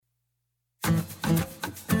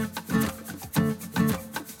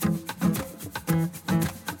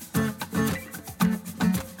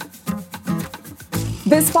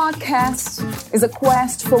This podcast is a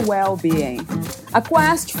quest for well-being, a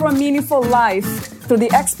quest for a meaningful life through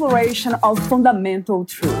the exploration of fundamental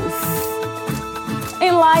truth.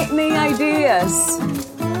 Enlightening ideas,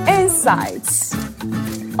 insights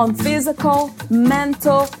on physical,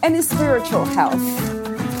 mental, and spiritual health.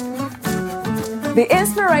 The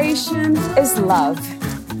inspiration is love.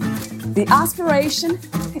 The aspiration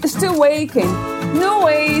is to awaken new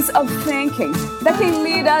ways of thinking that can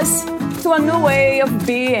lead us to a new way of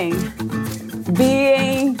being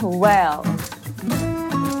well.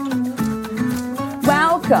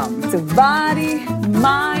 Welcome to Body,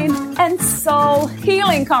 Mind, and Soul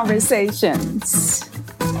Healing Conversations.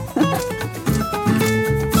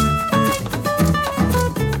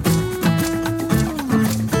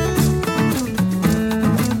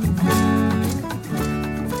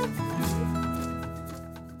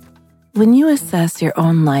 When you assess your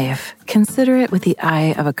own life, consider it with the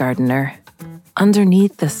eye of a gardener.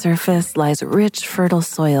 Underneath the surface lies rich, fertile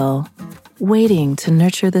soil, waiting to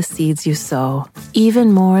nurture the seeds you sow.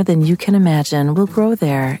 Even more than you can imagine will grow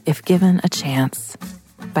there if given a chance.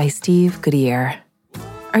 By Steve Goodyear.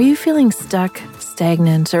 Are you feeling stuck,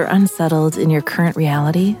 stagnant, or unsettled in your current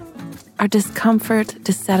reality? Are discomfort,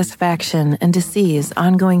 dissatisfaction, and disease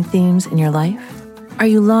ongoing themes in your life? Are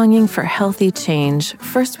you longing for healthy change,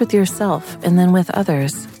 first with yourself and then with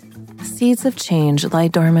others? Seeds of change lie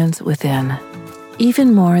dormant within.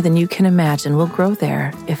 Even more than you can imagine will grow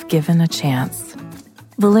there if given a chance.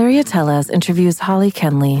 Valeria Teles interviews Holly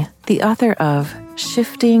Kenley, the author of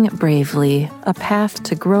Shifting Bravely, A Path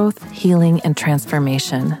to Growth, Healing, and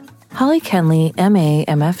Transformation. Holly Kenley, M.A.,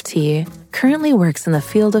 M.F.T., currently works in the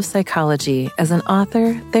field of psychology as an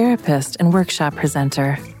author, therapist, and workshop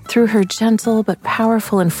presenter. Through her gentle but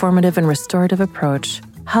powerful, informative, and restorative approach,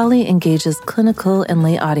 Holly engages clinical and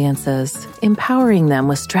lay audiences, empowering them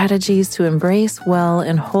with strategies to embrace well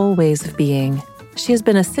and whole ways of being. She has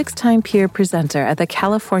been a 6-time peer presenter at the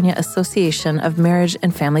California Association of Marriage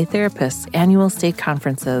and Family Therapists annual state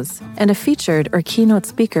conferences, and a featured or keynote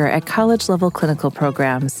speaker at college-level clinical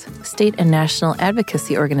programs, state and national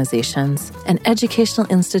advocacy organizations, and educational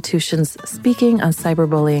institutions speaking on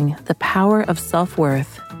cyberbullying, the power of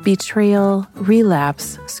self-worth, betrayal,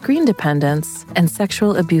 relapse, screen dependence, and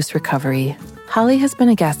sexual abuse recovery. Holly has been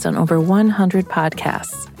a guest on over 100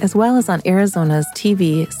 podcasts, as well as on Arizona's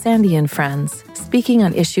TV Sandy and Friends, speaking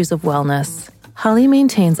on issues of wellness. Holly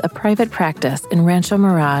maintains a private practice in Rancho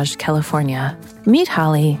Mirage, California. Meet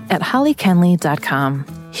Holly at hollykenley.com.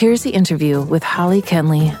 Here's the interview with Holly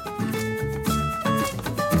Kenley.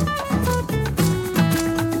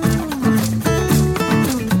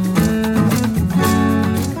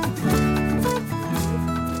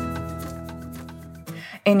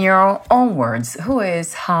 In your own words, who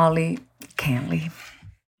is Holly Kenley?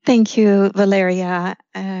 Thank you, Valeria.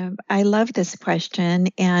 I love this question.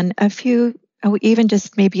 And even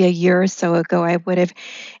just maybe a year or so ago, I would have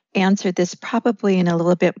answered this probably in a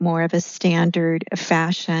little bit more of a standard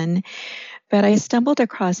fashion. But I stumbled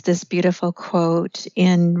across this beautiful quote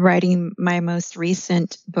in writing my most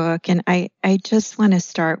recent book. And I just want to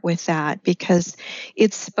start with that because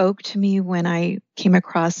it spoke to me when I came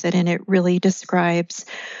across it, and it really describes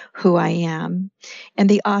who I am. And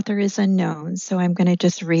the author is unknown, so I'm going to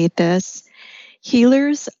just read this.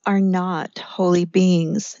 Healers are not holy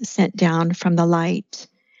beings sent down from the light.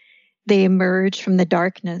 They emerge from the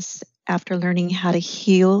darkness after learning how to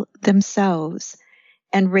heal themselves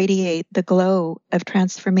and radiate the glow of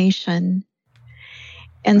transformation.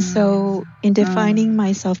 And so in defining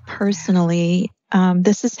myself personally,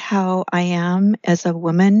 this is how I am as a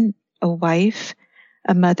woman, a wife,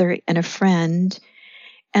 a mother, and a friend.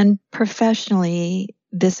 And professionally,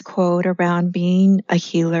 this quote around being a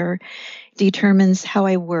healer determines how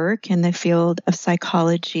I work in the field of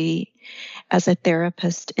psychology as a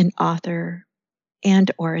therapist, an author,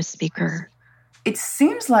 and or a speaker. It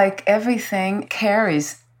seems like everything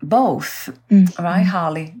carries both, right,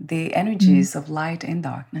 Holly? The energies of light and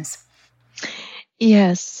darkness.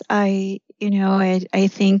 Yes, I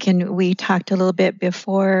think, and we talked a little bit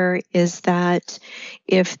before, is that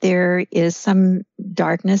if there is some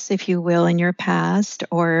darkness, if you will, in your past,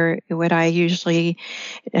 or what I usually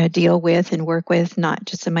deal with and work with, not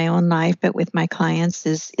just in my own life, but with my clients,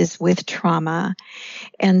 is with trauma.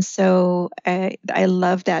 And so I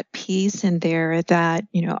love that piece in there that,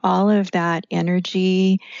 all of that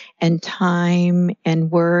energy and time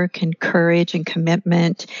and work and courage and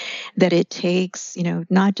commitment that it takes,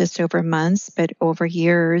 not just over months, but over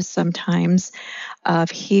years sometimes of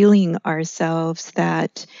healing ourselves,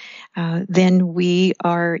 that then we we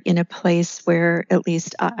are in a place where, at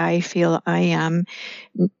least I feel I am,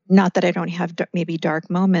 not that I don't have maybe dark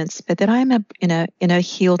moments, but that I'm in a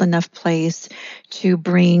healed enough place to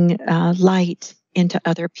bring light into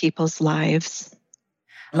other people's lives.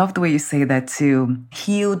 I love the way you say that too.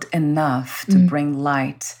 Healed enough to bring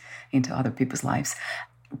light into other people's lives.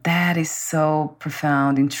 That is so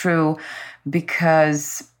profound and true,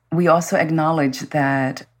 because we also acknowledge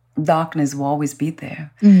that darkness will always be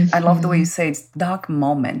there. I love the way you say it's dark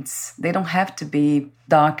moments. They don't have to be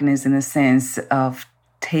darkness in the sense of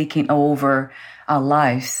taking over our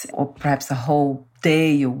lives or perhaps a whole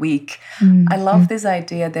day, a week. I love this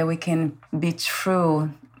idea that we can be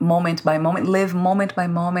true moment by moment, live moment by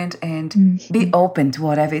moment, and be open to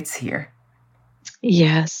whatever it's here.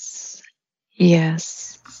 Yes.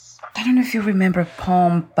 Yes. I don't know if you remember a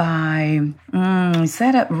poem by, is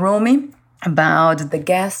that Rumi, about the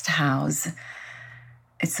guest house.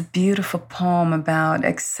 It's a beautiful poem about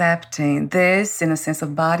accepting this in a sense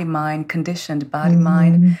of body, mind, conditioned body,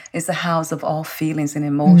 mind is a house of all feelings and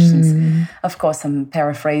emotions. Of course, I'm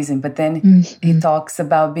paraphrasing, but then he talks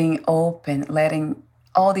about being open, letting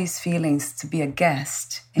all these feelings to be a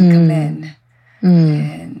guest and come in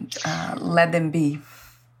and let them be.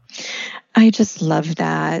 I just love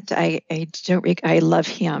that. I love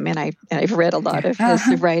him, and I've read a lot of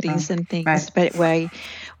his writings and things. Right. But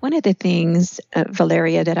one of the things,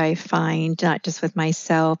 Valeria, that I find not just with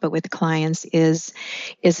myself but with clients is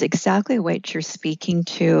exactly what you're speaking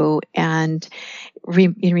to, and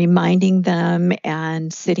reminding them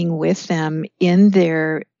and sitting with them in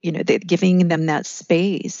their, giving them that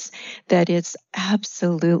space, that it's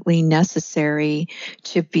absolutely necessary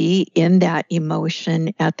to be in that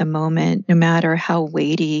emotion at the moment, no matter how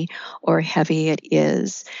weighty or heavy it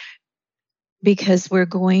is, because we're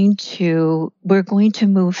going to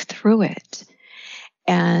move through it.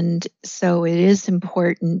 And so it is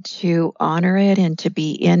important to honor it and to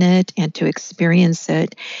be in it and to experience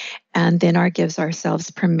it, and then gives ourselves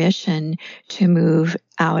permission to move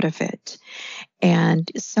out of it.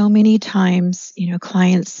 And so many times,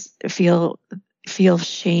 clients feel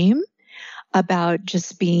shame about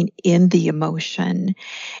just being in the emotion.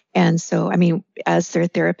 And so, as their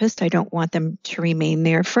therapist, I don't want them to remain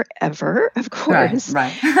there forever, of course.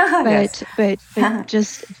 Right. But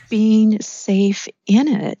just being safe in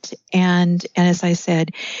it. And as I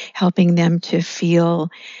said, helping them to feel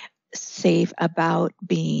safe about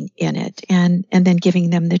being in it, and then giving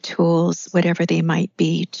them the tools, whatever they might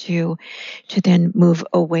be, to then move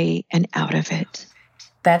away and out of it.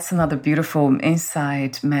 That's another beautiful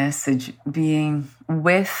insight message, being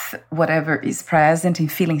with whatever is present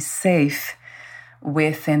and feeling safe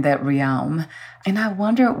within that realm. And I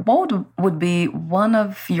wonder, what would be one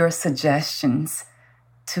of your suggestions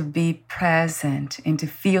to be present and to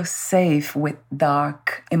feel safe with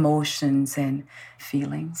dark emotions and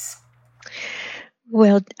feelings?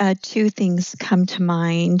 Well, two things come to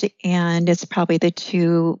mind, and it's probably the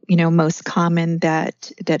two, most common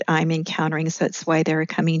that I'm encountering. So it's why they're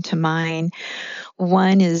coming to mind.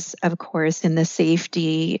 One is, of course, in the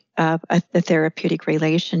safety of the therapeutic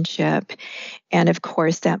relationship. And of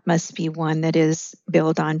course, that must be one that is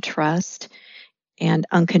built on trust and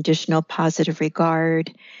unconditional positive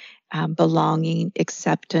regard, belonging,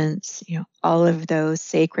 acceptance, all of those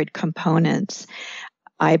sacred components,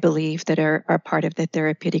 I believe, that are part of the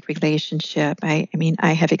therapeutic relationship. I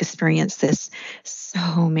have experienced this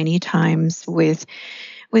so many times with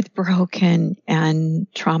broken and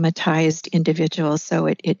traumatized individuals. So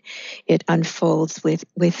it unfolds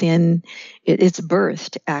within it's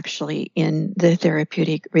birthed actually in the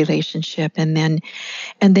therapeutic relationship, and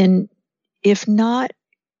then if not,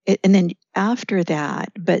 and then after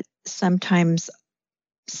that, but sometimes,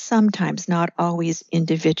 not always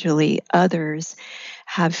individually, others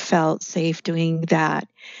have felt safe doing that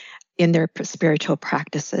in their spiritual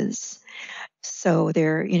practices. So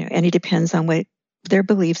they're, and it depends on what their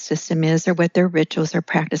belief system is or what their rituals or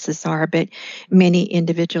practices are. But many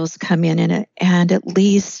individuals come in and at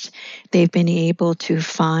least they've been able to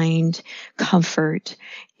find comfort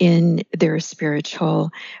in their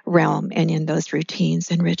spiritual realm and in those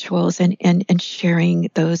routines and rituals, and sharing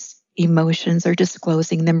those emotions or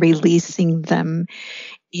disclosing them, releasing them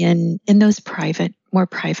in those more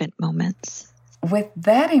private moments. With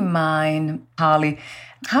that in mind, Holly,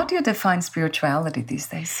 how do you define spirituality these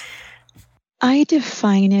days? I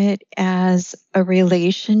define it as a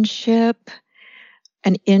relationship,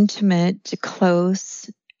 an intimate, close,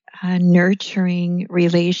 nurturing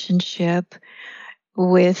relationship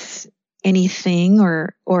with anything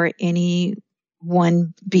or any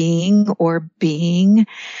one being or being.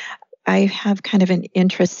 I have kind of an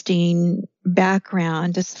interesting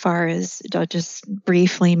background as far as, I'll just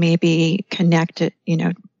briefly maybe connect it,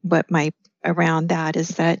 what my around that is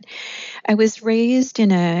that I was raised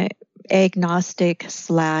in a agnostic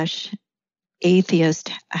 /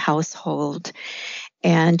 atheist household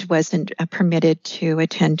and wasn't permitted to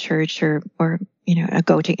attend church or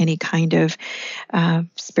go to any kind of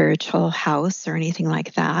spiritual house or anything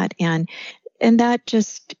like that. And that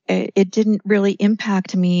just, it didn't really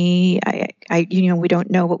impact me. We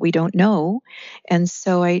don't know what we don't know. And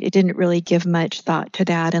so I didn't really give much thought to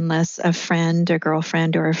that unless a friend, a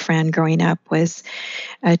girlfriend, or a friend growing up was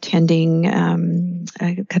attending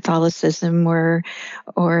Catholicism or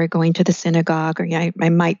going to the synagogue, or I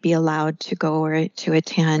might be allowed to go or to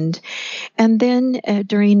attend. And then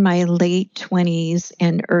during my late 20s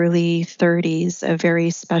and early 30s, a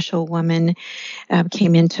very special woman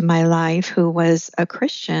came into my life who was a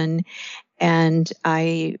Christian, and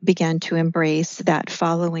I began to embrace that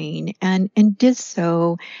following and did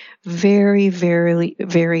so very, very,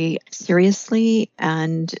 very seriously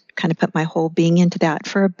and kind of put my whole being into that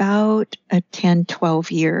for about 10,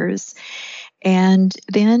 12 years. And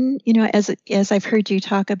then, as I've heard you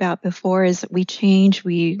talk about before, as we change,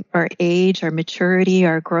 our age, our maturity,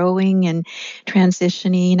 our growing and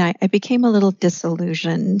transitioning, I became a little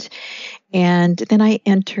disillusioned. And then I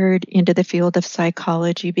entered into the field of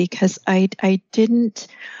psychology because I didn't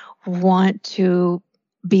want to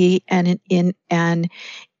be in an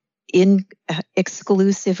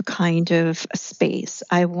exclusive kind of space.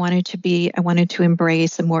 I wanted to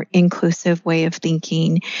embrace a more inclusive way of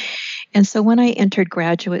thinking. And so when I entered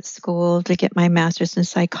graduate school to get my master's in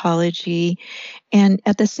psychology, and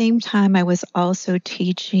at the same time, I was also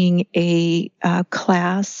teaching a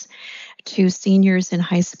class to seniors in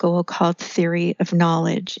high school called Theory of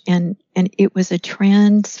Knowledge. And it was a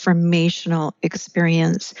transformational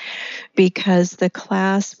experience because the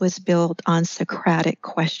class was built on Socratic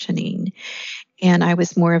questioning. And I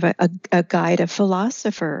was more of a guide, a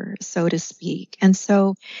philosopher, so to speak. And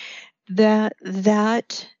so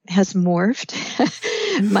that has morphed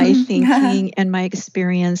my thinking and my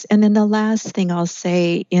experience. And then the last thing I'll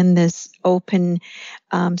say in this open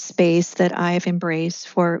space that I've embraced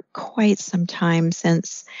for quite some time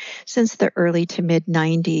since the early to mid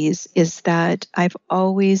 90s is that I've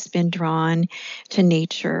always been drawn to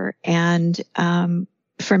nature and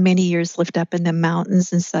for many years lived up in the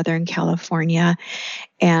mountains in Southern California,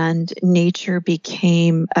 and nature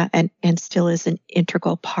became and still is an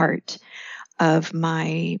integral part of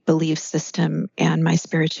my belief system and my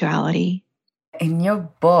spirituality. In your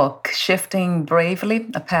book, Shifting Bravely,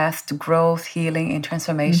 A Path to Growth, Healing, and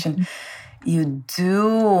Transformation, you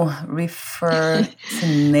do refer to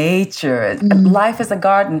nature. Life is a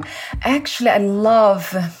garden. Actually, I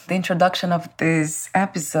love the introduction of this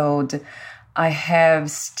episode. I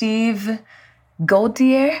have Steve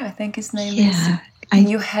Gaudier, I think his name is. And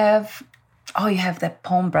you have that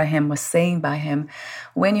poem by him, was saying by him,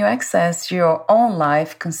 when you access your own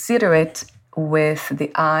life, consider it with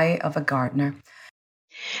the eye of a gardener.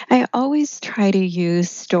 I always try to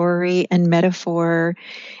use story and metaphor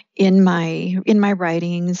in my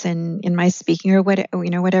writings and in my speaking or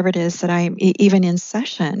whatever it is that I'm even in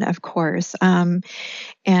session, of course.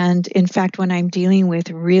 And in fact, when I'm dealing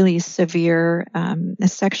with really severe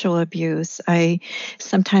sexual abuse,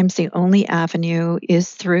 sometimes the only avenue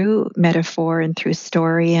is through metaphor and through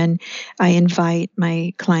story. And I invite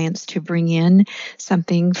my clients to bring in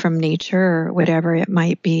something from nature or whatever it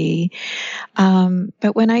might be.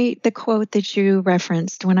 But the quote that you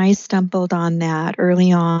referenced, when I stumbled on that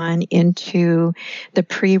early on into the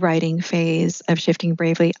pre-writing phase of Shifting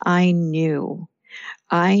Bravely, I knew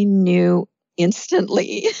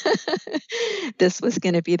instantly this was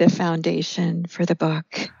going to be the foundation for the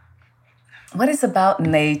book. What is about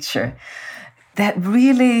nature that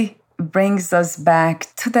really brings us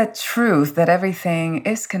back to that truth that everything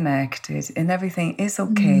is connected and everything is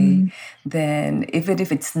okay, then even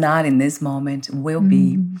if it's not in this moment, will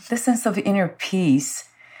be. The sense of inner peace,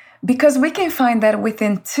 because we can find that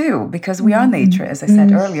within too, because we are nature, as I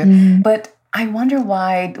said earlier. But I wonder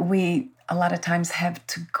why we a lot of times have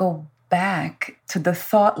to go back to the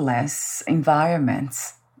thoughtless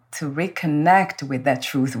environments to reconnect with that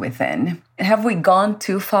truth within. Have we gone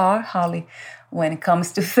too far, Holly, when it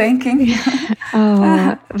comes to thinking?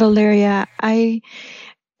 Valeria, I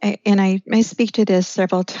speak to this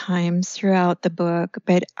several times throughout the book,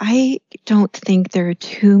 but I don't think there are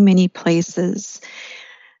too many places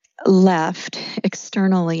left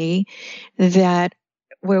externally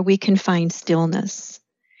where we can find stillness.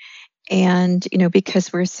 And,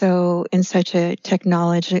 because we're so in such a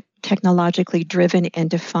technologically driven and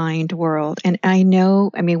defined world. And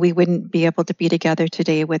we wouldn't be able to be together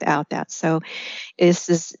today without that. So this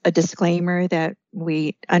is a disclaimer that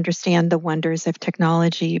we understand the wonders of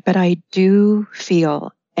technology, but I do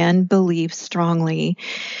feel and believe strongly,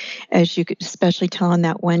 as you could especially tell in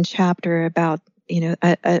that one chapter about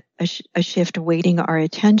a shift awaiting our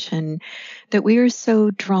attention, that we are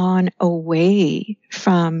so drawn away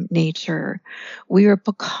from nature. We are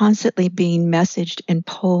constantly being messaged and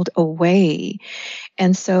pulled away.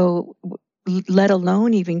 And so, let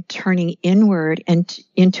alone even turning inward and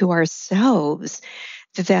into ourselves,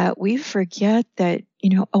 that we forget that,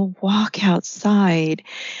 a walk outside,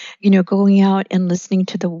 going out and listening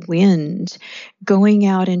to the wind, going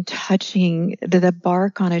out and touching the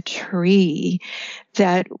bark on a tree,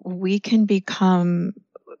 that we can become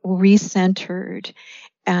recentered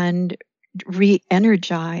and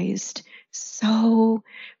re-energized so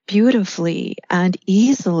beautifully and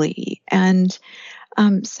easily. And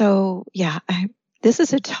this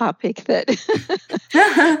is a topic that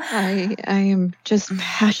I am just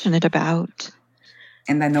passionate about.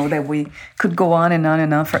 And I know that we could go on and on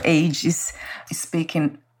and on for ages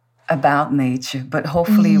speaking about nature, but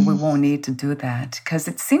hopefully we won't need to do that, because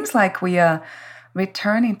it seems like we are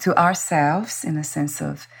returning to ourselves in a sense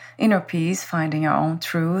of inner peace, finding our own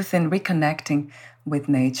truth and reconnecting with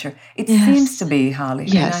nature. It seems to be, Holly,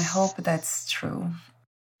 and I hope that's true.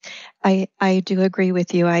 I do agree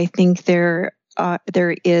with you. I think there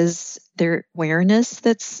is awareness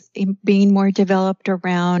that's being more developed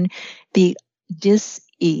around the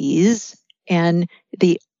dis-ease and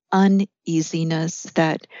the uneasiness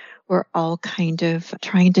that we're all kind of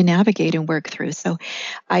trying to navigate and work through. So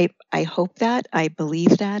I hope that, I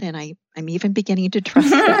believe that, and I'm even beginning to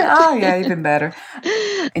trust that. Oh, yeah, even better.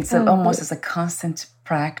 It's almost as a constant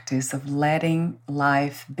practice of letting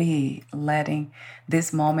life be, letting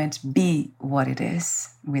this moment be what it is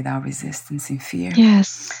without resistance and fear.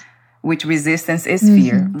 Yes. Which resistance is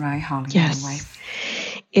fear, right, Holly? Yes.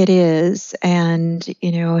 It is. And,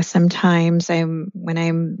 sometimes when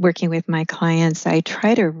I'm working with my clients, I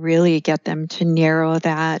try to really get them to narrow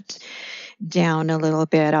that down a little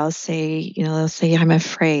bit. I'll say, they'll say, I'm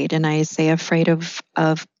afraid. And I say afraid of,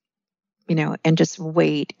 and just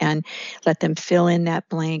wait and let them fill in that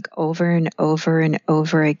blank over and over and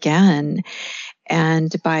over again.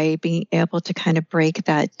 And by being able to kind of break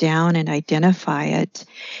that down and identify it.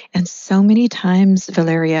 And so many times,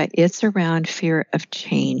 Valeria, it's around fear of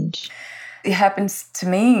change. It happens to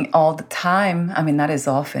me all the time. I mean, not as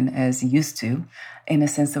often as it used to, in a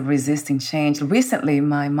sense of resisting change. Recently,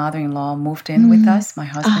 my mother-in-law moved in with us, my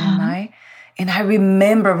husband and I. And I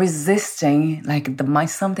remember resisting, like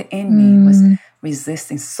something in me was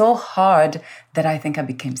resisting so hard that I think I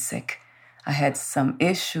became sick. I had some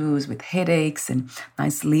issues with headaches and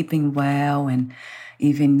not sleeping well and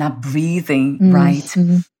even not breathing right.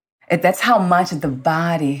 That's how much the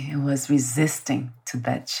body was resisting to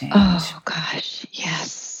that change. Oh, gosh.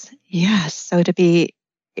 Yes. Yes. So to be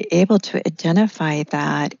able to identify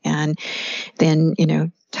that and then,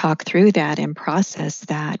 talk through that and process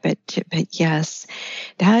that. But yes,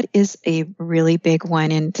 that is a really big one,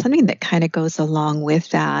 and something that kind of goes along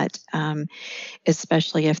with that,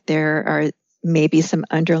 especially if there are maybe some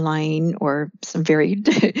underlying or some very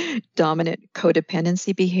dominant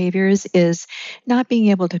codependency behaviors, is not being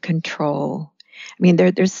able to control. I mean,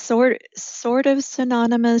 there's sort of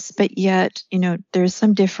synonymous, but yet, there's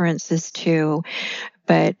some differences too.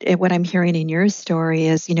 But what I'm hearing in your story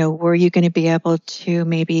is, were you going to be able to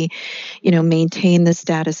maybe, maintain the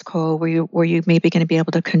status quo? Were you maybe going to be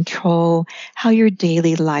able to control how your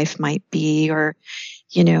daily life might be, or,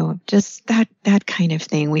 just that kind of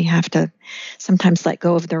thing? We have to sometimes let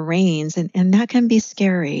go of the reins, and that can be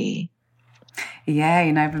scary. Yeah,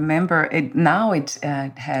 and I remember it now. It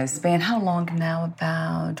has been how long now?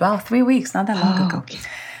 About 3 weeks, not that long ago. Okay.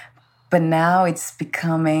 But now it's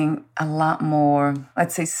becoming a lot more,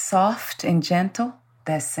 let's say, soft and gentle,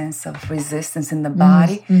 that sense of resistance in the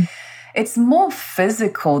body. It's more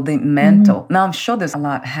physical than mental. Now, I'm sure there's a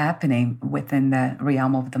lot happening within the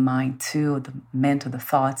realm of the mind, too, the mental, the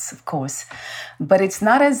thoughts, of course. But it's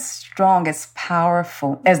not as strong, as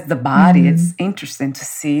powerful as the body. It's interesting to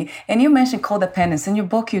see. And you mentioned codependence. In your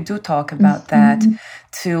book, you do talk about that,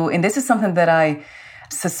 too. And this is something that I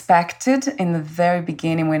suspected in the very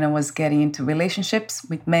beginning when I was getting into relationships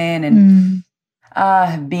with men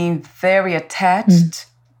and being very attached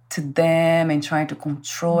to them and trying to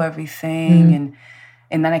control everything.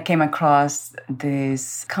 And then I came across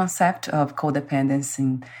this concept of codependence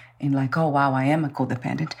and like, oh, wow, I am a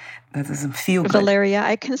codependent. that doesn't feel good. Valeria,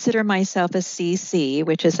 I consider myself a CC,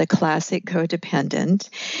 which is a classic codependent.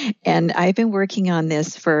 And I've been working on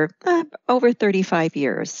this for over 35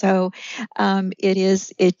 years. So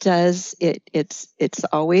it's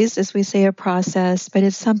always, as we say, a process, but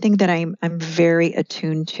it's something that I'm very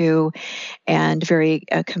attuned to and very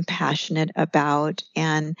compassionate about.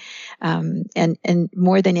 And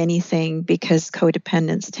more than anything, because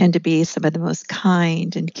codependents tend to be some of the most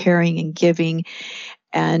kind and caring and giving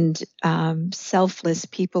and selfless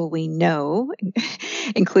people we know,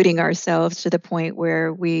 including ourselves, to the point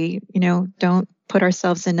where we, don't put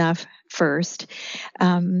ourselves enough first.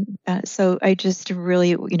 So I just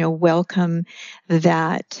really, welcome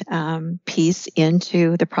that piece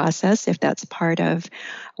into the process, if that's part of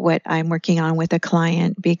what I'm working on with a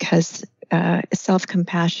client, because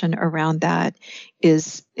self-compassion around that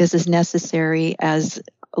is as necessary as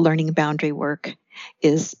learning boundary work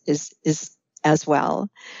is as well.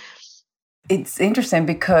 It's interesting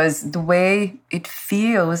because the way it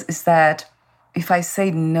feels is that if I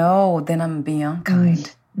say no, then I'm being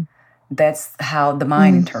unkind. That's how the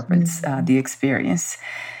mind interprets the experience.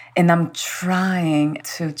 And I'm trying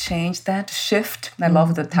to change that, shift. I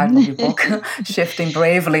love the title of your book, Shifting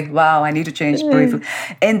Bravely. Wow, I need to change bravely.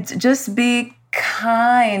 And just be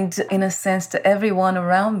kind in a sense to everyone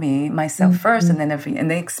around me, myself first, and then and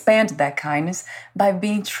they expand that kindness by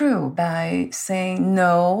being true, by saying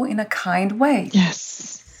no in a kind way.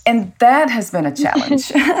 Yes. And that has been a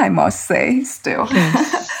challenge, I must say, still.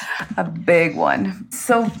 Yes. A big one.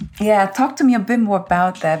 So, yeah, talk to me a bit more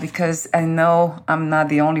about that, because I know I'm not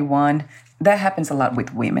the only one. That happens a lot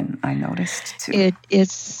with women, I noticed, too. It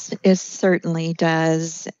certainly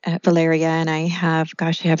does, Valeria. And I have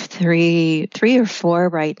three or four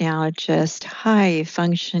right now, just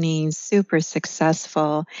high-functioning, super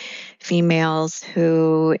successful females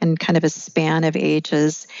who, in kind of a span of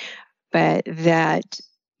ages, but that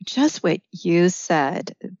just what you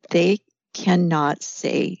said, they cannot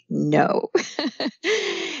say no.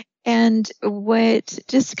 And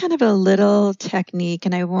just kind of a little technique,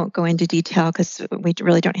 and I won't go into detail because we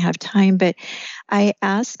really don't have time, but I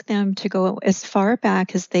ask them to go as far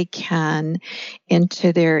back as they can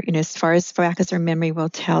into their, as far back as their memory will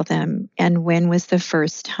tell them. And when was the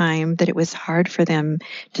first time that it was hard for them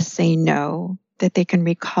to say no, that they can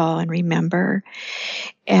recall and remember.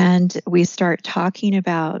 And we start talking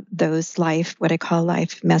about those what I call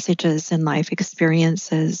life messages and life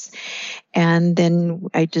experiences. And then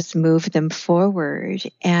I just move them forward,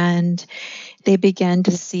 and they begin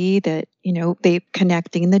to see that, they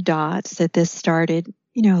connecting the dots, that this started,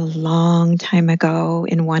 a long time ago,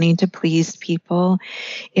 in wanting to please people,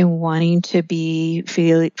 in wanting to be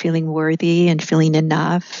feeling worthy and feeling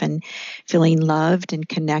enough and feeling loved and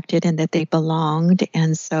connected, and that they belonged.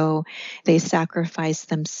 And so they sacrificed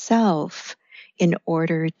themselves in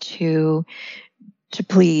order to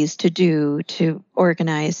please, to do, to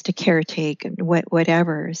organize, to caretake,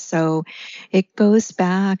 whatever. So it goes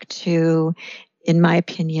back to, in my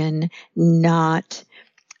opinion, not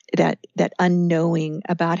that unknowing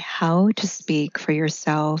about how to speak for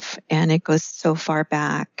yourself, and it goes so far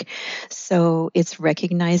back. So it's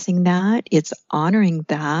recognizing that, it's honoring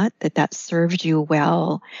that served you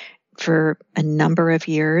well for a number of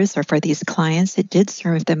years, or for these clients, it did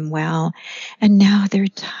serve them well, and now they're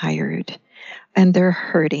tired and they're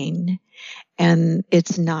hurting, and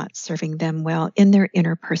it's not serving them well in their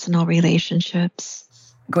interpersonal relationships.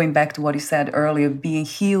 Going back to what you said earlier, being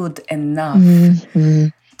healed enough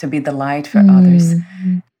to be the light for others.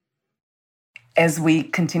 As we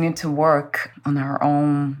continue to work on our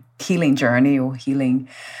own healing journey, or healing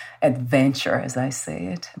adventure, as I say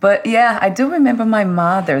it. But yeah, I do remember my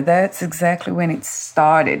mother. That's exactly when it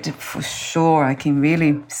started, for sure. I can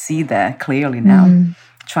really see that clearly now.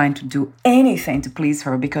 Trying to do anything to please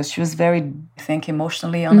her, because she was very, I think,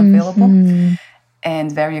 emotionally unavailable.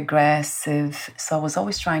 And very aggressive. So I was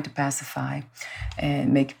always trying to pacify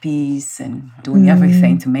and make peace, and doing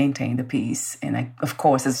everything to maintain the peace. And of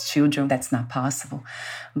course, as children, that's not possible.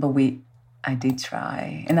 But I did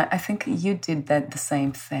try. And I think you did the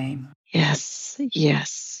same thing. Yes.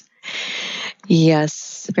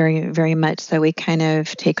 Very, very much so. We kind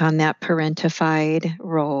of take on that parentified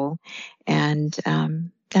role and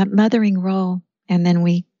that mothering role. And then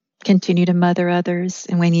we continue to mother others,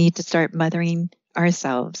 and we need to start mothering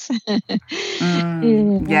ourselves.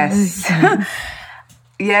 Yes.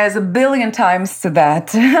 Yes, a billion times to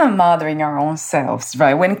that, mothering our own selves,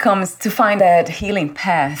 right? When it comes to find that healing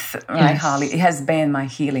path, right, yes. Holly, it has been my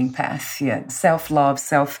healing path. Yeah, self-love,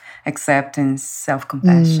 self-acceptance,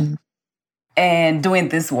 self-compassion. and doing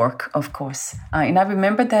this work, of course. And I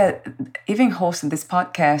remember that even hosting this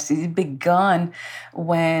podcast, it began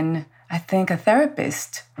when I think a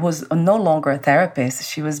therapist was no longer a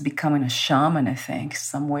therapist. She was becoming a shaman, I think,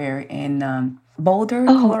 somewhere in Boulder,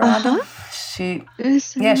 Colorado. She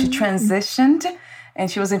transitioned,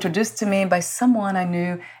 and she was introduced to me by someone I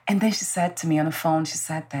knew. And then she said to me on the phone, she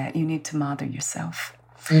said that you need to mother yourself.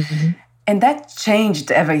 Mm-hmm. And that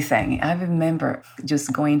changed everything. I remember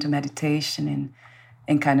just going into meditation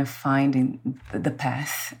and kind of finding the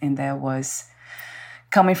path. And that was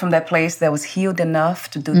coming from that place that was healed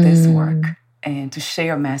enough to do this work and to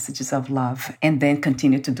share messages of love, and then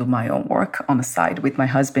continue to do my own work on the side with my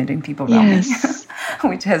husband and people around me,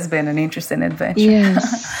 which has been an interesting adventure.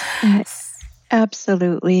 Yes.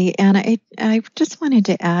 Absolutely. And I just wanted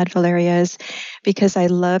to add, Valeria, because I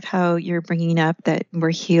love how you're bringing up that we're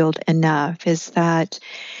healed enough, is that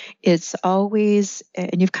it's always,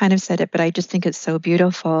 and you've kind of said it, but I just think it's so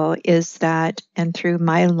beautiful, is that, and through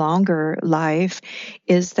my longer life,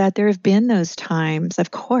 is that there have been those times,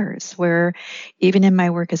 of course, where even in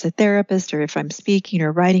my work as a therapist, or if I'm speaking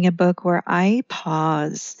or writing a book, where I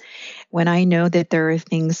pause when I know that there are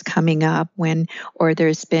things coming up, or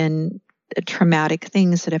there's been traumatic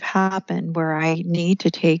things that have happened where I need to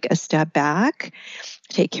take a step back,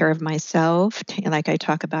 take care of myself. Like I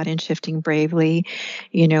talk about in Shifting Bravely,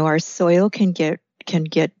 our soil can get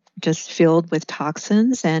just filled with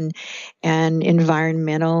toxins and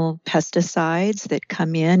environmental pesticides that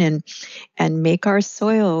come in and make our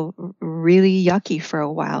soil really yucky for a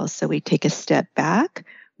while. So we take a step back.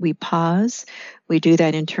 We pause, we do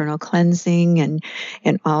that internal cleansing and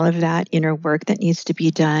all of that inner work that needs to be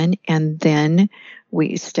done. And then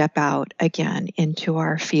we step out again into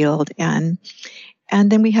our field. And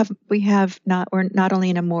then we're not only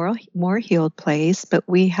in a more healed place, but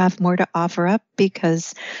we have more to offer up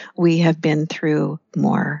because we have been through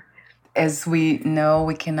more. As we know,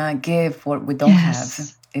 we cannot give what we don't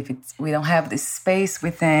have. We don't have this space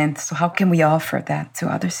within, so how can we offer that to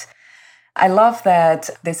others? I love that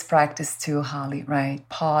this practice too, Holly, right?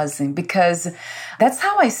 Pausing, because that's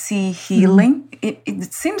how I see healing. Mm-hmm.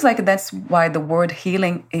 It seems like that's why the word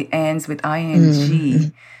healing, it ends with ing.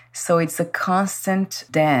 Mm-hmm. So it's a constant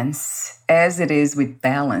dance, as it is with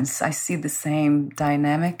balance. I see the same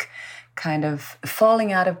dynamic kind of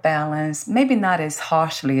falling out of balance, maybe not as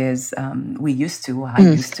harshly as we used to, I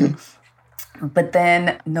used to. But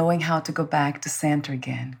then knowing how to go back to center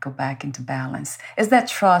again, go back into balance. Is that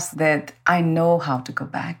trust that I know how to go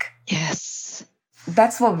back? Yes.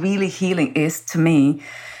 That's what really healing is to me.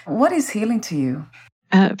 What is healing to you?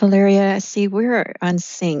 Valeria, see, we're on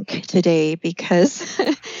sync today because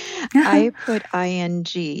I put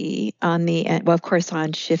ing on the end, well, of course,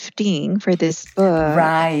 on shifting for this book.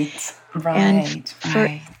 Right. And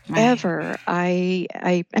forever, I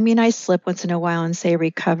mean, I slip once in a while and say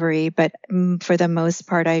recovery, but for the most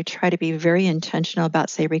part, I try to be very intentional about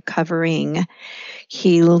say recovering,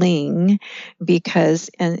 healing, because,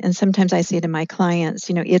 and sometimes I say to my clients,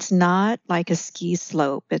 it's not like a ski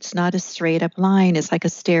slope. It's not a straight up line. It's like a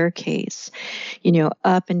staircase,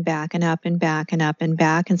 up and back and up and back and up and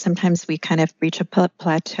back. And sometimes we kind of reach a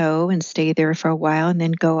plateau and stay there for a while and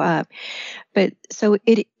then go up. But so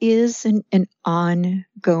it is an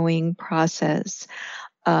ongoing process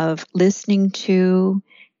of listening to,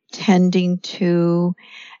 tending to,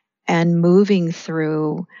 and moving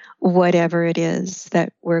through whatever it is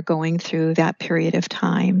that we're going through that period of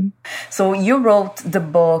time. So you wrote the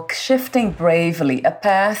book, Shifting Bravely, A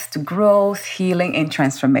Path to Growth, Healing, and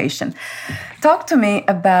Transformation. Talk to me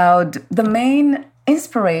about the main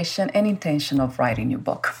inspiration and intention of writing your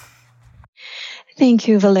book. Thank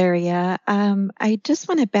you, Valeria. I just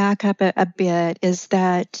want to back up a bit, is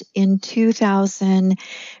that in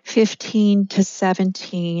 2015 to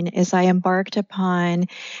 17, as I embarked upon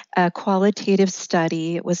a qualitative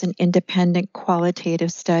study, it was an independent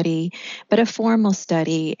qualitative study, but a formal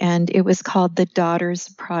study, and it was called the Daughters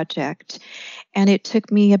Project. And it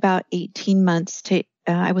took me about 18 months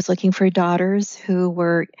I was looking for daughters who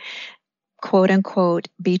were quote unquote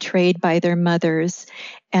betrayed by their mothers.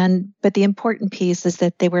 But the important piece is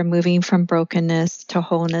that they were moving from brokenness to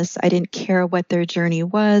wholeness. I didn't care what their journey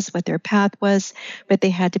was, what their path was, but they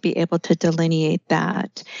had to be able to delineate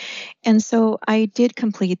that. And so I did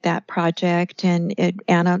complete that project, and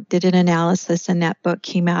Anna did an analysis, and that book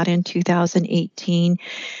came out in 2018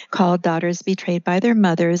 called Daughters Betrayed by Their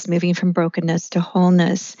Mothers, Moving from Brokenness to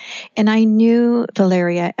Wholeness. And I knew,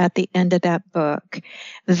 Valeria, at the end of that book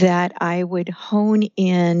that I would hone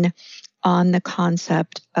in on the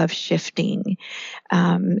concept of shifting.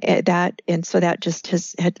 So that just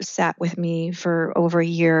had sat with me for over a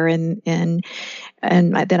year, and then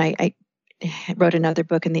I wrote another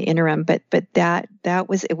book in the interim, but that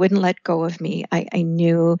was, it wouldn't let go of me. I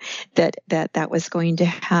knew that was going to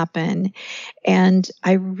happen. And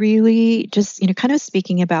I really just, kind of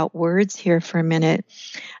speaking about words here for a minute,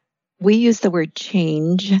 we use the word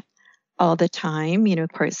change all the time,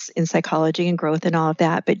 of course, in psychology and growth and all of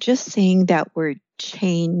that, but just saying that word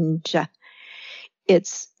change,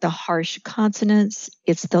 it's the harsh consonants,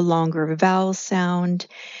 it's the longer vowel sound.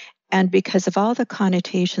 And because of all the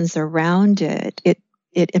connotations around it,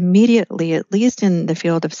 it immediately, at least in the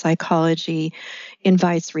field of psychology,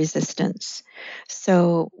 invites resistance.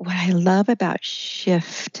 So what I love about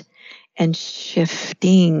shift and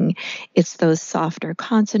shifting, it's those softer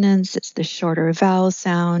consonants, it's the shorter vowel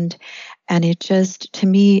sound, and it just, to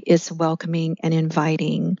me, is welcoming and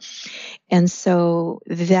inviting. And so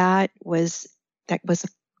that was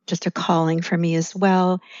just a calling for me as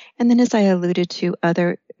well. And then, as I alluded to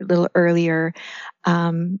a little earlier,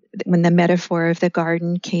 when the metaphor of the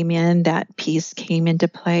garden came in, that piece came into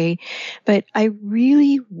play. But I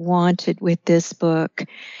really wanted with this book,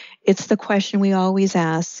 it's the question we always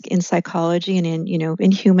ask in psychology and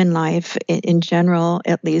in human life in general,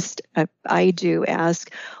 at least I do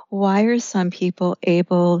ask, why are some people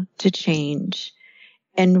able to change?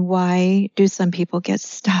 And why do some people get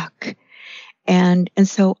stuck? And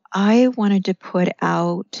so I wanted to put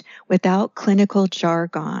out, without clinical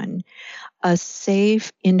jargon, a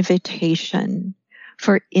safe invitation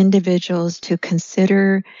for individuals to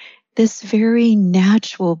consider this very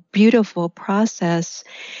natural, beautiful process.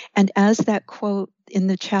 And as that quote in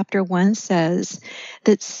the chapter 1 says,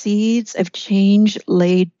 that seeds of change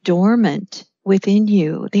lay dormant within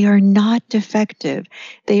you. They are not defective.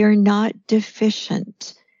 They are not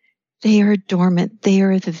deficient. They are dormant. They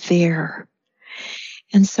are there.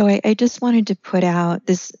 And so I just wanted to put out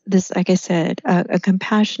this, like I said, a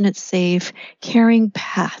compassionate, safe, caring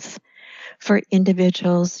path for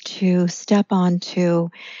individuals to step onto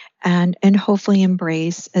and hopefully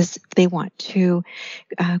embrace as they want to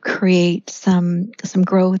create some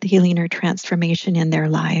growth, healing, or transformation in their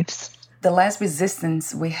lives. The less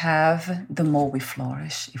resistance we have, the more we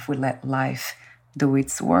flourish if we let life do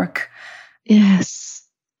its work.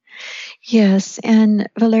 Yes. And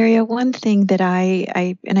Valeria, one thing that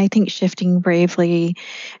I think Shifting Bravely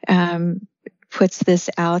puts this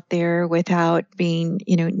out there without being,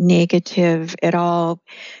 negative at all.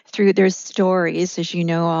 There's stories, as you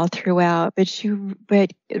know, all throughout,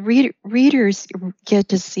 but readers get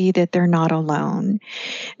to see that they're not alone,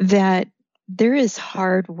 that there is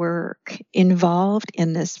hard work involved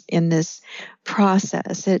in this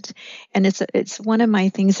process. It's one of my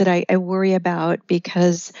things that I worry about,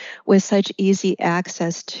 because with such easy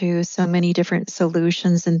access to so many different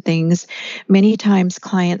solutions and things, many times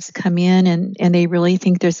clients come in and they really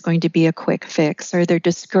think there's going to be a quick fix, or they're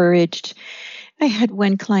discouraged. I had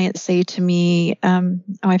one client say to me,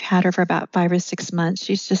 I've had her for about 5 or 6 months.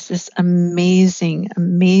 She's just this amazing,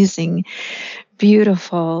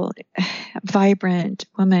 beautiful, vibrant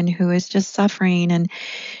woman who is just suffering. And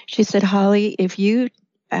she said, Holly,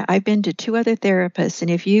 I've been to 2 other therapists, and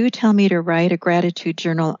if you tell me to write a gratitude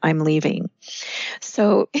journal, I'm leaving.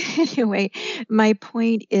 So anyway, my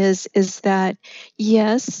point is that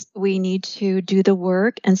yes, we need to do the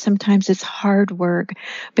work, and sometimes it's hard work,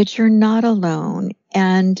 but you're not alone,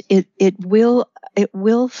 and it will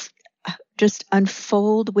just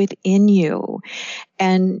unfold within you,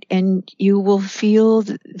 and you will feel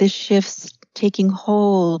the shifts taking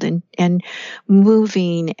hold and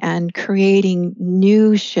moving and creating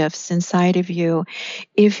new shifts inside of you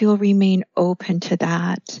if you'll remain open to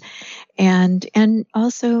that, and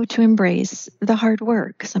also to embrace the hard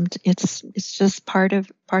work. It's just part of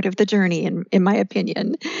the journey, in my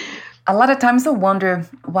opinion. A lot of times I wonder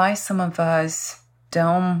why some of us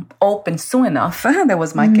don't open soon enough. That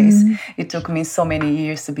was my case. It took me so many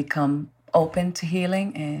years to become open to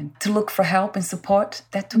healing and to look for help and support.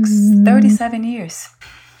 That took 37 years.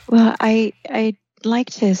 Well, I'd like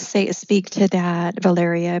to speak to that,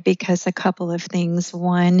 Valeria, because a couple of things.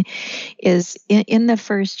 One is in the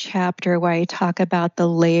first chapter where I talk about the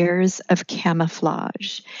layers of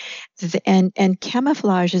camouflage. And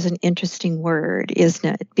camouflage is an interesting word,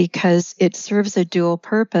 isn't it? Because it serves a dual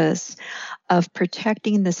purpose of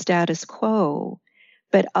protecting the status quo,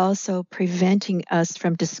 but also preventing us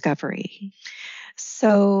from discovery.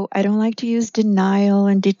 So I don't like to use denial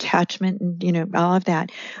and detachment and, all of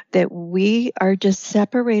that we are just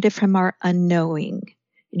separated from our unknowing.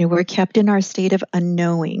 we're kept in our state of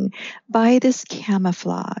unknowing by this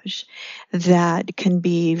camouflage that can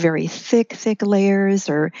be very thick layers,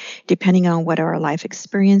 or depending on what our life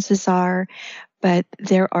experiences are. But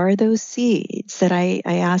there are those seeds that I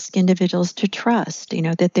ask individuals to trust,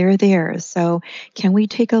 that they're there. So can we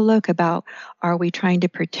take a look about, are we trying to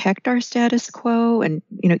protect our status quo? And,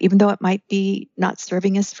 even though it might be not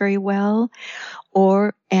serving us very well,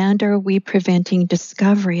 and are we preventing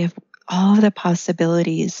discovery of all the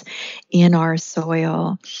possibilities in our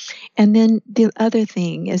soil? And then the other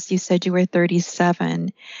thing, as you said, you were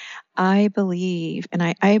 37. I believe, and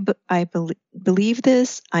I believe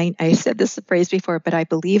this, I said this phrase before, but I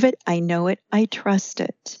believe it, I know it, I trust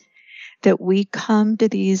it, that we come to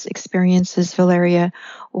these experiences, Valeria,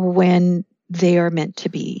 when they are meant to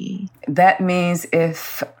be. That means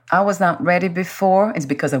if I was not ready before, it's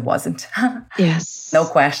because I wasn't. Yes. No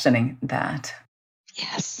questioning that.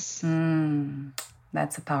 Yes.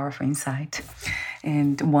 That's a powerful insight,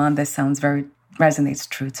 and one that resonates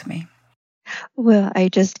true to me. Well,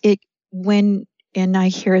 and I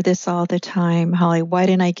hear this all the time, Holly, why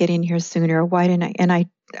didn't I get in here sooner? Why didn't I?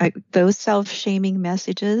 Those self-shaming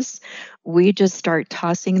messages, we just start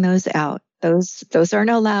tossing those out. Those aren't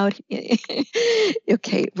allowed.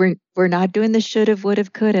 Okay, we're not doing the should've,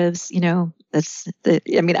 would've, could've's. I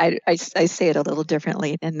say it a little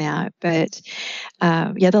differently than that, but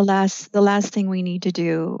the last thing we need to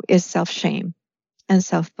do is self-shame and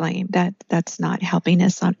self-blame. That's not helping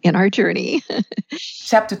us in our journey.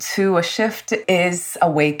 Chapter 2, a shift is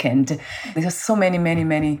awakened. There's so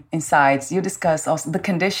many insights. You discuss also the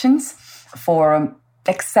conditions for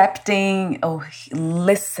accepting or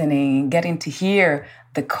listening, getting to hear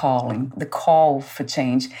the call for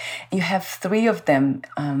change. You have 3 of them.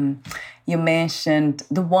 You mentioned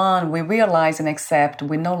the one, we realize and accept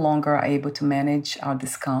we're no longer able to manage our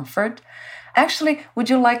discomfort. Actually, would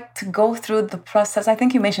you like to go through the process? I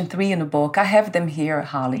think you mentioned 3 in the book. I have them here,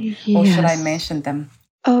 Holly. Yes. Or should I mention them?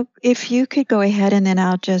 Oh, if you could go ahead, and then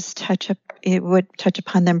I'll just touch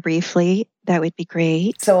upon them briefly. That would be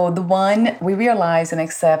great. So the one, we realize and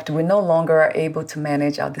accept we're no longer able to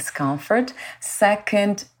manage our discomfort.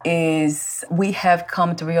 Second is we have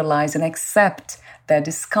come to realize and accept that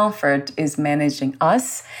discomfort is managing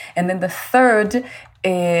us. And then the third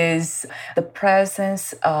is the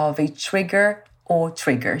presence of a trigger or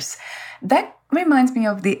triggers. That reminds me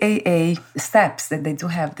of the AA steps, that they do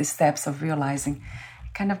have the steps of realizing.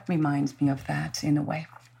 It kind of reminds me of that in a way.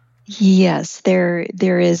 Yes, there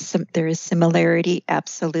is similarity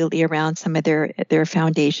absolutely around some of their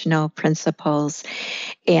foundational principles.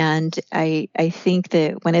 And I think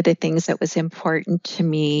that one of the things that was important to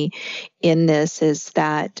me in this is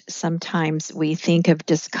that sometimes we think of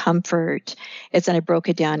discomfort, and I broke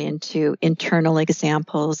it down into internal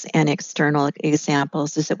examples and external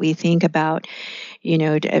examples, is that we think about,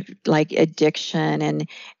 like addiction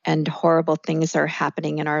and horrible things are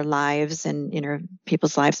happening in our lives, and,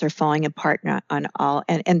 people's lives are falling apart on all,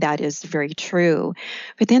 and that is very true.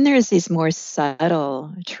 But then there's these more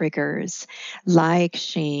subtle triggers like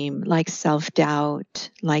shame, like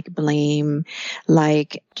self-doubt, like blame,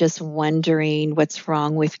 like just wondering what's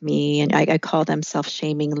wrong with me. And I call them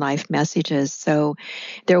self-shaming life messages. So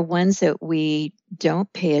they're ones that we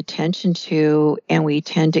don't pay attention to, and we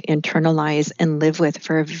tend to internalize and live with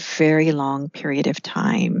for a very long period of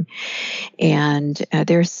time. And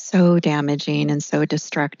they're so damaging and so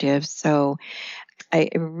destructive. So I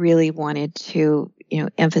really wanted to,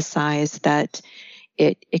 emphasize that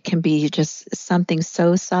it can be just something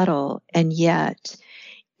so subtle, and yet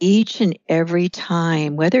each and every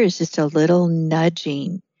time, whether it's just a little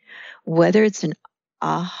nudging, whether it's an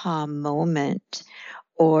aha moment,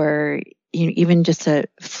 or even just a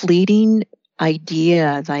fleeting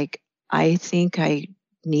idea, like, I think I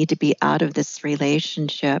need to be out of this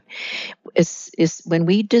relationship, is when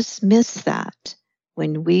we dismiss that,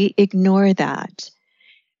 when we ignore that,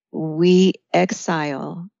 we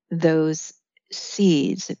exile those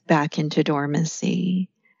seeds back into dormancy.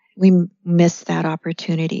 We miss that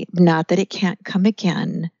opportunity. Not that it can't come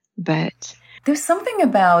again, but there's something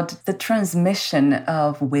about the transmission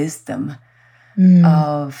of wisdom,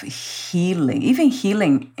 of healing, even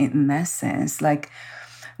healing in essence. Like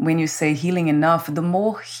when you say healing enough, the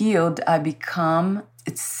more healed I become,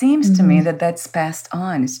 it seems to me that that's passed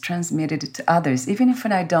on, it's transmitted to others. Even if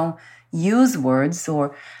I don't use words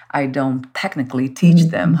or I don't technically teach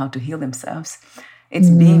them how to heal themselves, it's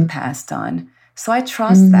being passed on. So I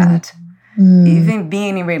trust that. Even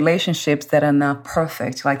being in relationships that are not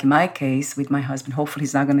perfect, like in my case with my husband. Hopefully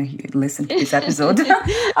he's not going to listen to this episode. So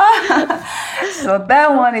that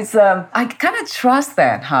one is, I kind of trust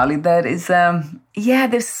that, Holly. That is,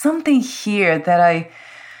 there's something here that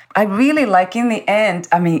I really like. In the end,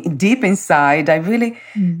 I mean, deep inside, I really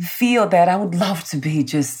feel that I would love to be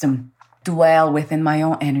just dwell within my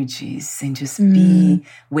own energies and just be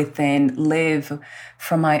within, live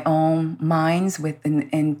from my own minds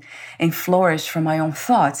within, and flourish from my own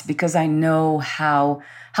thoughts, because I know how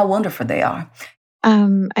wonderful they are.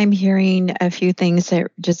 I'm hearing a few things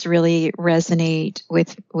that just really resonate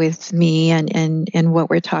with me and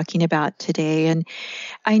what we're talking about today. And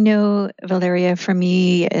I know, Valeria, for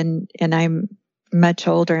me, and I'm much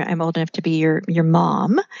older. I'm old enough to be your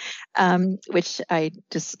mom, which I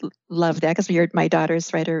just love that, because my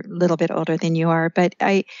daughter's right a little bit older than you are. But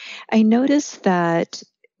I noticed that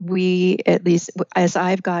we, at least as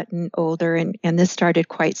I've gotten older, and this started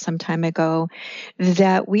quite some time ago,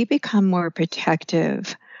 that we become more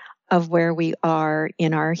protective of where we are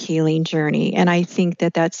in our healing journey. And I think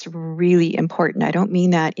that that's really important. I don't mean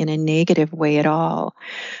that in a negative way at all,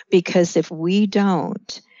 because if we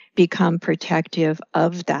don't become protective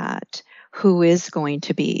of that, who's going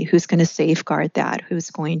to safeguard that,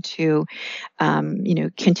 who's going to,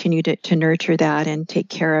 continue to nurture that and take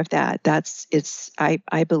care of that.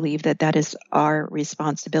 I believe that is our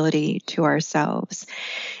responsibility to ourselves.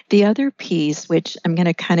 The other piece, which I'm going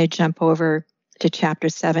to kind of jump over to chapter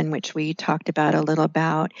 7, which we talked about a little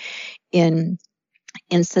about in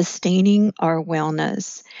sustaining our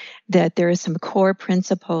wellness, that there are some core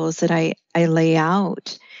principles that I lay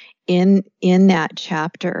out in that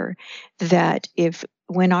chapter, that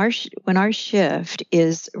when our shift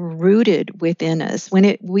is rooted within us, when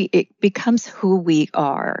it becomes who we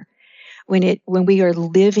are, when we are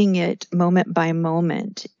living it moment by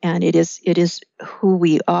moment, and it is who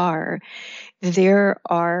we are, there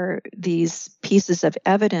are these pieces of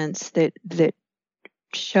evidence that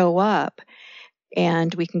show up,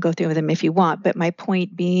 and we can go through them if you want. But my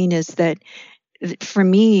point being is that for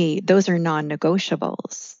me, those are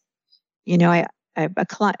non-negotiables.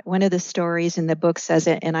 One of the stories in the book says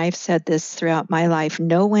it, and I've said this throughout my life: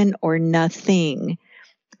 no one or nothing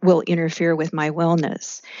will interfere with my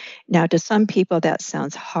wellness. Now, to some people that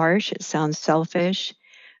sounds harsh, it sounds selfish,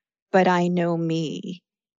 but I know me,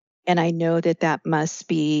 and I know that must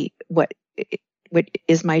be what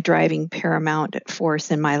is my driving paramount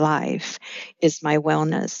force in my life, is my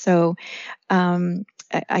wellness. So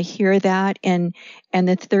I hear that, and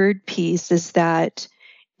the third piece is that,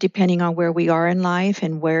 depending on where we are in life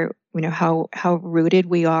and where, how rooted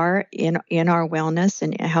we are in our wellness,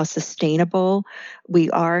 and how sustainable we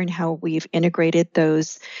are, and how we've integrated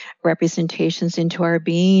those representations into our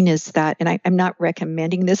being, is that, and I'm not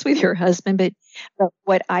recommending this with your husband, but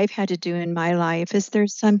what I've had to do in my life is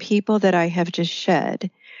there's some people that I have just shed,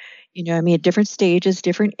 at different stages,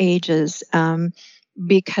 different ages,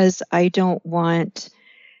 because I don't want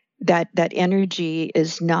that energy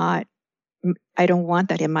is not, I don't want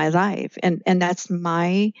that in my life. And that's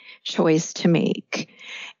my choice to make.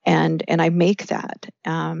 And I make that.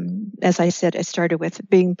 As I said, I started with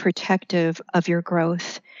being protective of your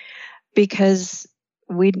growth, because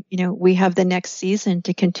we have the next season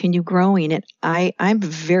to continue growing. And I'm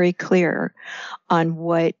very clear on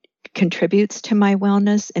what contributes to my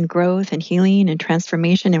wellness and growth and healing and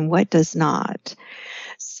transformation, and what does not.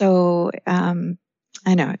 So,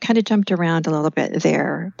 I know I kind of jumped around a little bit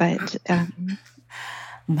there, but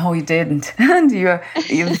no, you didn't. And you're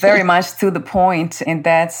very much to the point, and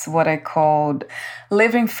that's what I called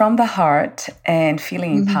living from the heart and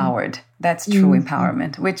feeling empowered. That's true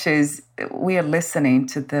empowerment, which is we are listening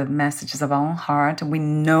to the messages of our own heart. We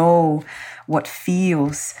know what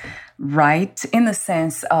feels right in the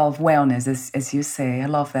sense of wellness, as you say. I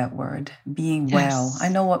love that word, being well. I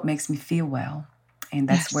know what makes me feel well, and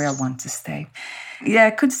that's where I want to stay. Yeah,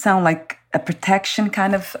 it could sound like a protection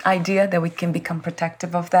kind of idea, that we can become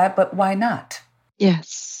protective of that, but why not?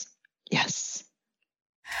 Yes.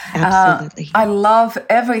 Absolutely. I love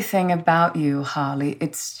everything about you, Holly.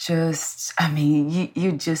 It's just,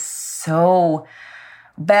 you're just so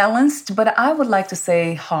balanced, but I would like to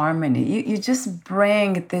say harmony. You just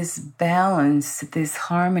bring this balance, this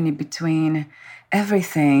harmony between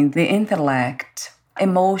everything, the intellect,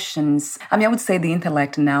 emotions. I would say the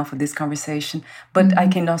intellect now for this conversation, but I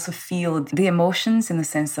can also feel the emotions in the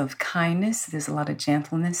sense of kindness. There's a lot of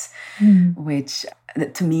gentleness, which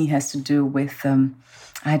to me has to do with,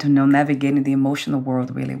 navigating the emotional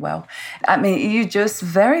world really well. You're just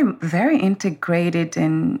very, very integrated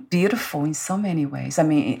and beautiful in so many ways.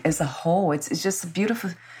 As a whole, it's just a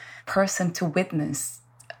beautiful person to witness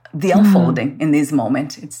the unfolding in this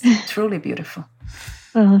moment. It's truly beautiful.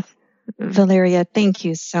 Well, Valeria, thank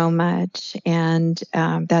you so much. And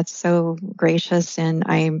that's so gracious. And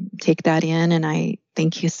I take that in, and I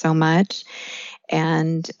thank you so much.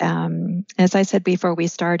 And as I said before we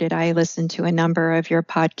started, I listened to a number of your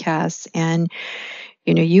podcasts, and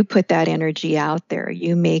you put that energy out there.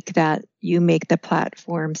 You make the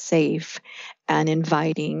platform safe and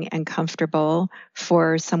inviting and comfortable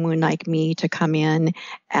for someone like me to come in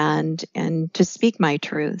and to speak my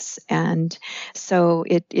truths. And so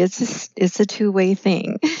it's a two-way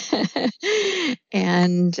thing.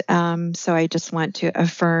 And so I just want to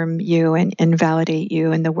affirm you and validate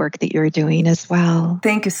you and the work that you're doing as well.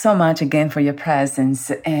 Thank you so much again for your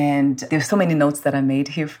presence. And there's so many notes that I made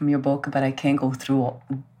here from your book, but I can't go through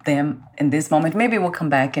them in this moment. Maybe we'll come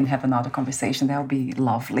back and have another conversation. That would be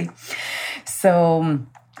lovely. So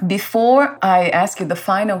before I ask you the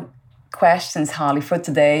final questions, Holly, for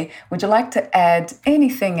today, would you like to add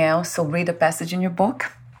anything else or read a passage in your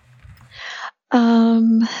book?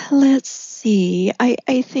 Let's see.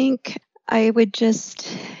 I think I would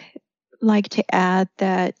just like to add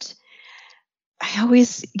that I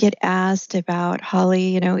always get asked about,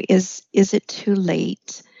 Holly, is it too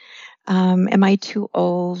late? Am I too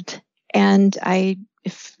old? And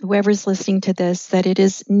if whoever's listening to this, that it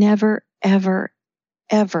is never, ever,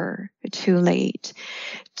 ever too late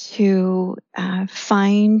to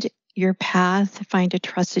find your path, find a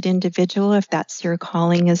trusted individual, if that's your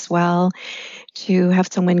calling as well, to have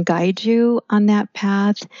someone guide you on that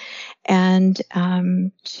path, and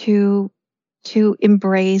to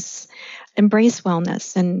embrace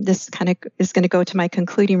wellness. And this kind of is going to go to my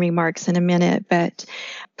concluding remarks in a minute, but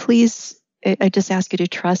please, I just ask you to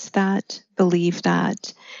trust that, believe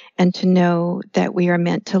that, and to know that we are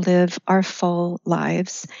meant to live our full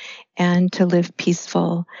lives and to live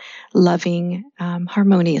peaceful, loving,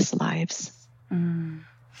 harmonious lives.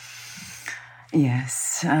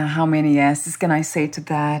 Yes. How many yeses can I say to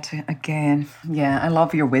that again? Yeah, I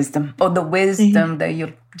love your wisdom. Oh, the wisdom that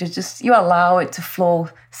you allow it to flow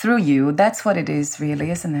through you. That's what it is, really,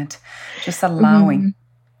 isn't it? Just allowing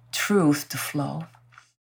truth to flow.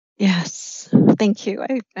 Yes. Thank you.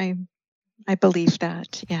 I believe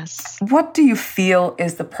that. Yes. What do you feel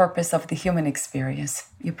is the purpose of the human experience?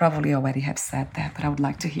 You probably already have said that, but I would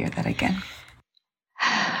like to hear that again.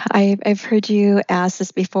 I've heard you ask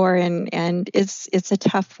this before, and it's a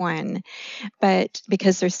tough one, but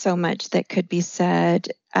because there's so much that could be said,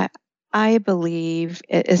 I believe,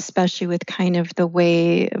 especially with kind of the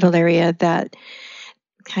way, Valeria, that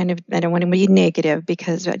kind of, I don't want to be negative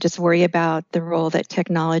because I just worry about the role that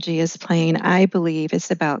technology is playing. I believe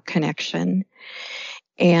it's about connection,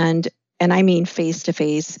 and I mean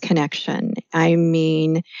face-to-face connection. I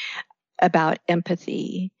mean about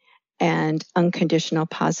empathy and unconditional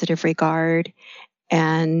positive regard,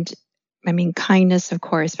 and I mean kindness, of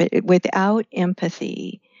course, but without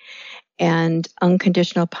empathy and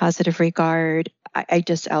unconditional positive regard,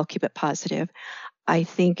 I'll keep it positive. I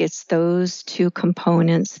think it's those two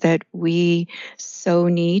components that we so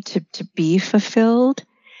need to be fulfilled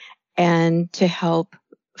and to help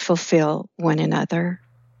fulfill one another.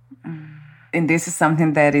 And this is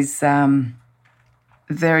something that is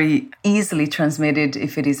very easily transmitted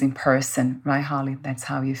if it is in person, right, Holly? That's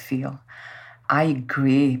how you feel. I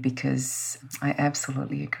agree, because I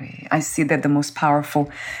absolutely agree. I see that the most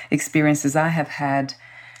powerful experiences I have had,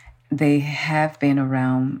 they have been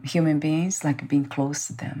around human beings, like being close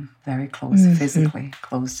to them, very close, physically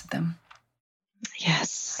close to them.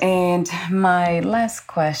 Yes. And my last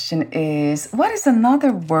question is, what is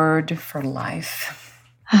another word for life?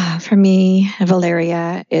 For me,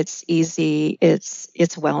 Valeria, it's easy. It's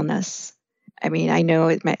wellness. I mean, I know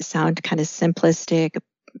it might sound kind of simplistic,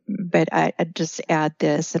 but I just add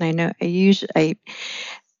this, and I know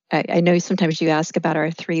I know sometimes you ask about our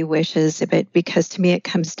three wishes, but because to me it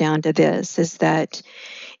comes down to this, is that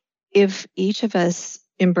if each of us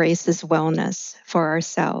embraces wellness for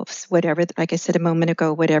ourselves, whatever, like I said a moment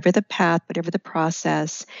ago, whatever the path, whatever the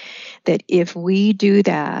process, that if we do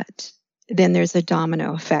that, then there's a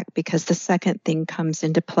domino effect, because the second thing comes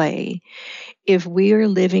into play. If we are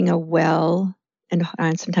living a well,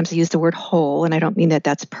 and sometimes I use the word whole, and I don't mean that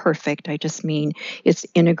that's perfect. I just mean it's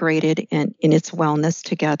integrated in its wellness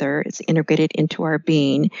together. It's integrated into our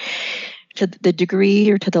being. To the degree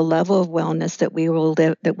or to the level of wellness that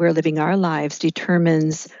we're living our lives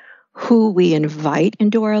determines who we invite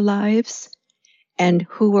into our lives, and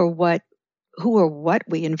who or what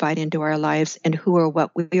we invite into our lives, and who or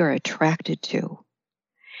what we are attracted to.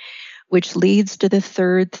 Which leads to the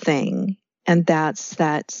third thing, And that's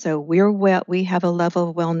that. So we have a level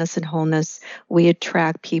of wellness and wholeness. We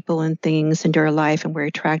attract people and things into our life, and we're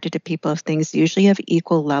attracted to people of things usually have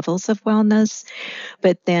equal levels of wellness.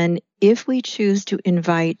 But then if we choose to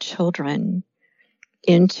invite children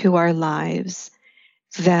into our lives,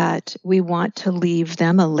 that we want to leave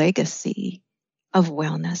them a legacy of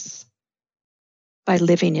wellness by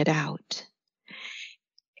living it out.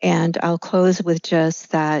 And I'll close with just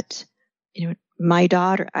that, my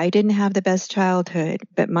daughter, I didn't have the best childhood,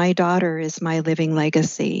 but my daughter is my living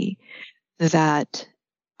legacy, that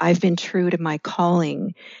I've been true to my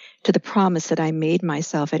calling, to the promise that I made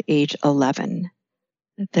myself at age 11,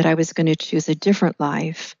 that I was going to choose a different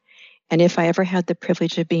life. And if I ever had the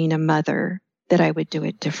privilege of being a mother, that I would do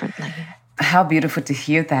it differently. How beautiful to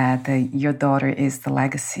hear that your daughter is the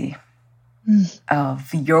legacy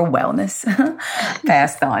of your wellness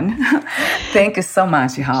passed on. Thank you so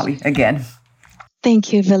much, Holly, again.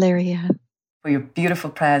 Thank you, Valeria. For your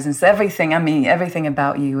beautiful presence, everything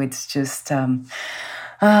about you, it's just,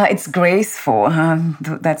 it's graceful.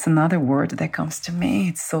 That's another word that comes to me.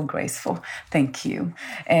 It's so graceful. Thank you.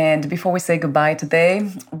 And before we say goodbye today,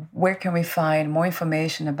 where can we find more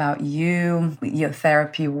information about you, your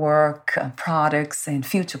therapy work, products, and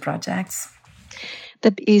future projects?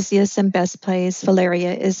 The easiest and best place,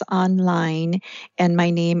 Valeria, is online, and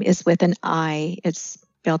my name is with an I. It's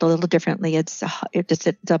spelled a little differently. It's at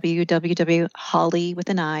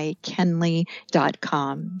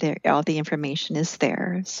www.hollywithanIkenley.com. There, all the information is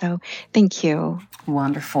there. So thank you.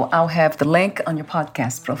 Wonderful. I'll have the link on your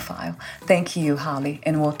podcast profile. Thank you, Holly,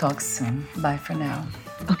 and we'll talk soon. Bye for now.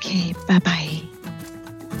 Okay, bye-bye.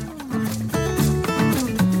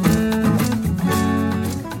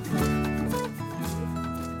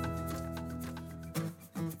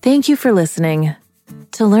 Thank you for listening.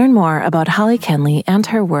 To learn more about Holly Kenley and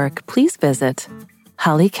her work, please visit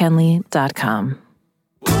hollykenley.com.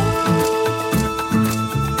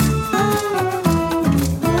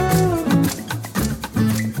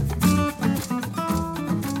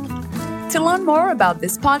 To learn more about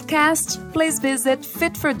this podcast, please visit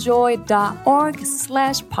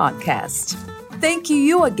fitforjoy.org/podcast. Thank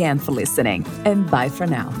you again for listening, and bye for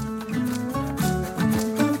now.